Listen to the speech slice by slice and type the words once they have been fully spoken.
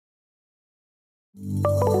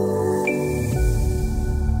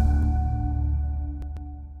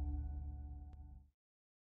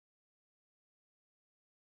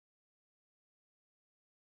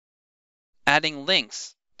Adding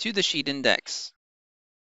links to the sheet index.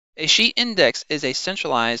 A sheet index is a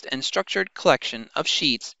centralized and structured collection of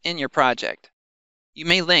sheets in your project. You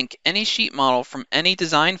may link any sheet model from any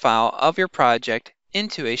design file of your project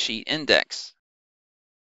into a sheet index.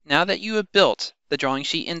 Now that you have built the drawing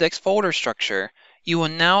sheet index folder structure, you will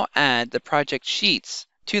now add the project sheets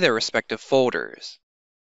to their respective folders.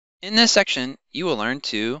 In this section, you will learn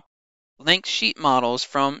to link sheet models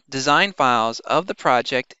from design files of the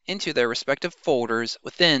project into their respective folders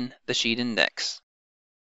within the sheet index.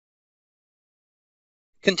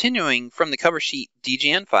 Continuing from the cover sheet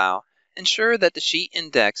DGN file, ensure that the sheet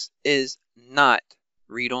index is not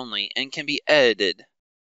read-only and can be edited.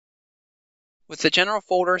 With the general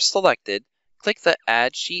folder selected, click the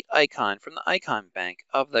Add Sheet icon from the icon bank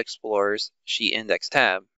of the Explorer's Sheet Index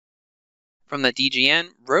tab. From the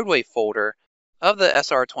DGN roadway folder of the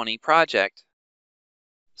SR20 project,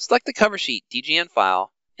 select the cover sheet DGN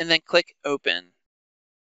file and then click Open.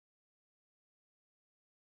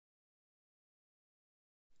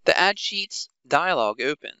 The Add Sheets dialog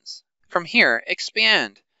opens. From here,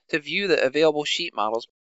 expand to view the available sheet models.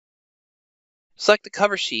 Select the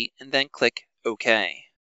cover sheet and then click OK.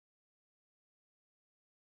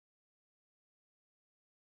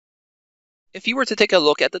 If you were to take a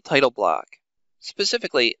look at the title block,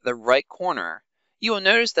 specifically the right corner, you will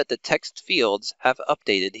notice that the text fields have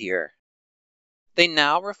updated here. They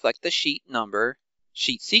now reflect the sheet number,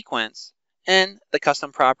 sheet sequence, and the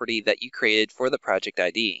custom property that you created for the project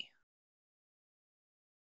ID.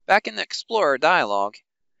 Back in the Explorer dialog,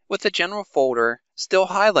 with the general folder still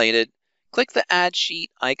highlighted, click the Add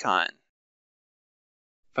Sheet icon.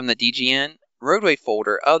 From the DGN roadway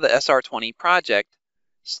folder of the SR20 project,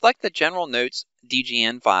 select the General Notes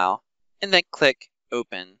DGN file and then click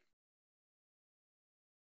Open.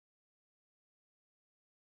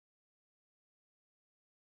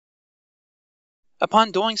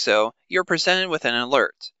 Upon doing so, you're presented with an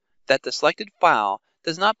alert that the selected file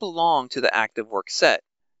does not belong to the active work set,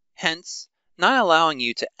 hence not allowing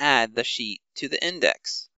you to add the sheet to the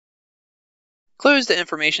index. Close the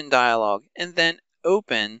information dialog and then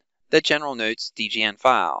open the General Notes DGN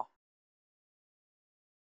file.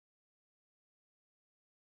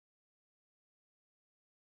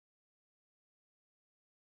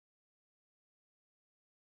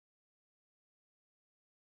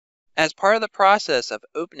 As part of the process of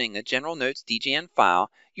opening the General Notes DGN file,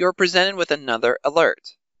 you are presented with another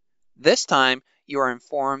alert. This time, you are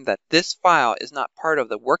informed that this file is not part of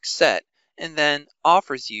the work set and then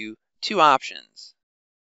offers you two options.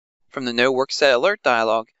 From the No Work Set Alert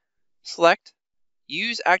dialog, select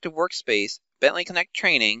Use Active Workspace Bentley Connect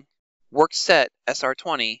Training Work Set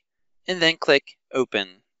SR20 and then click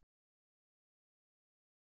Open.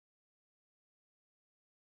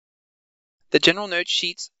 The General Notes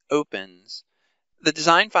Sheets opens. The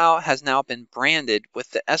design file has now been branded with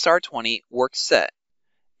the SR20 work set.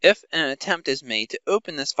 If an attempt is made to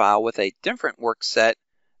open this file with a different work set,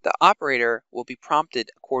 the operator will be prompted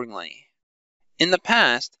accordingly. In the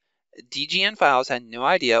past, DGN files had no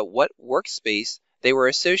idea what workspace they were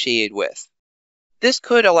associated with. This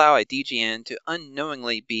could allow a DGN to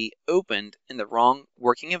unknowingly be opened in the wrong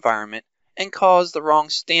working environment and cause the wrong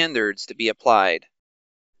standards to be applied.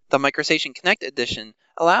 The MicroStation Connect edition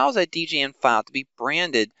allows a DGN file to be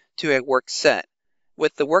branded to a work set,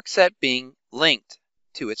 with the work set being linked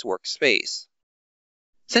to its workspace.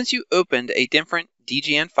 Since you opened a different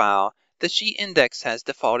DGN file, the sheet index has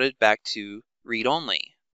defaulted back to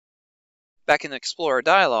read-only. Back in the Explorer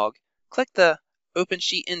dialog, click the Open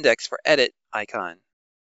Sheet Index for Edit icon.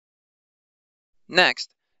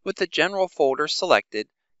 Next, with the General folder selected,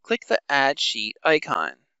 click the Add Sheet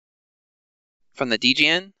icon. From the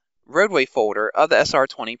DGN roadway folder of the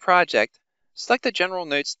SR20 project, select the General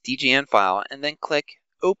Notes DGN file and then click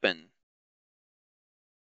Open.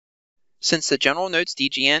 Since the General Notes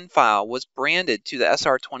DGN file was branded to the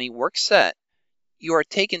SR20 work set, you are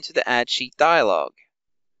taken to the Add Sheet dialog.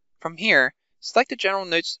 From here, select the General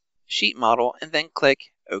Notes sheet model and then click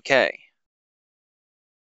OK.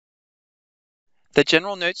 The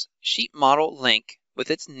General Notes sheet model link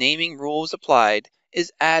with its naming rules applied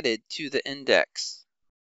is added to the index.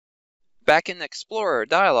 Back in the Explorer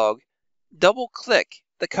dialog, double-click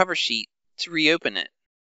the cover sheet to reopen it.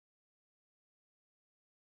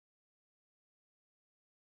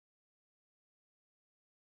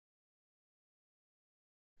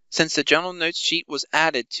 Since the General Notes sheet was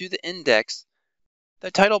added to the index, the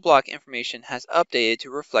title block information has updated to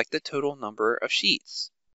reflect the total number of sheets.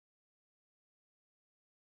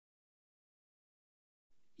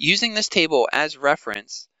 Using this table as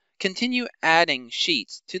reference, continue adding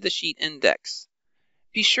sheets to the sheet index.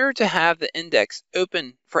 Be sure to have the index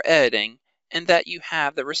open for editing and that you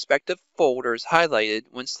have the respective folders highlighted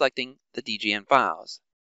when selecting the DGN files.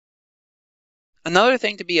 Another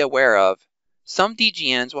thing to be aware of, some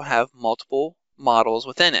DGNs will have multiple models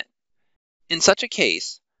within it. In such a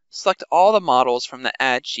case, select all the models from the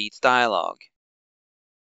Add Sheets dialog.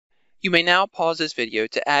 You may now pause this video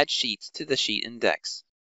to add sheets to the sheet index.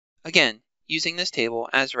 Again, using this table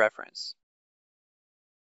as reference.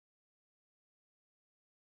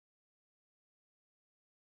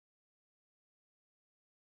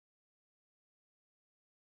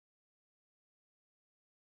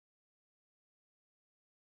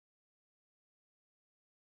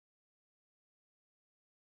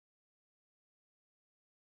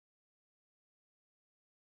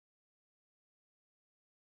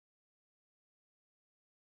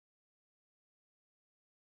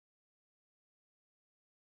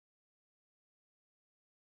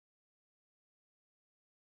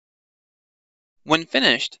 When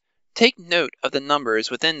finished, take note of the numbers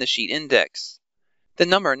within the sheet index. The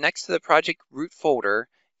number next to the project root folder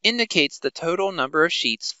indicates the total number of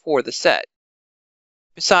sheets for the set.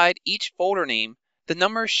 Beside each folder name, the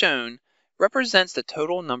number shown represents the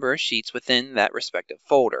total number of sheets within that respective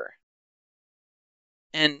folder.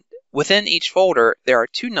 And within each folder, there are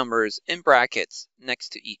two numbers in brackets next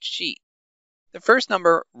to each sheet. The first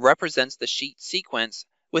number represents the sheet sequence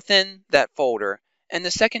within that folder, and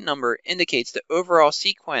the second number indicates the overall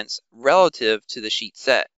sequence relative to the sheet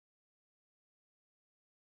set.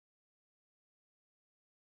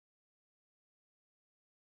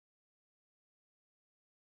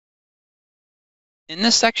 In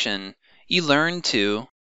this section, you learn to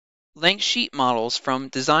link sheet models from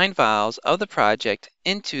design files of the project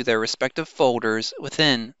into their respective folders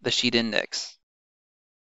within the sheet index.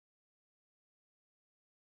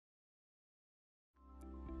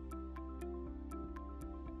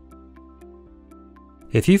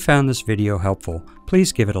 If you found this video helpful,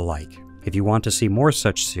 please give it a like. If you want to see more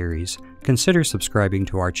such series, consider subscribing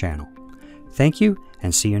to our channel. Thank you,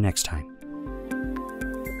 and see you next time.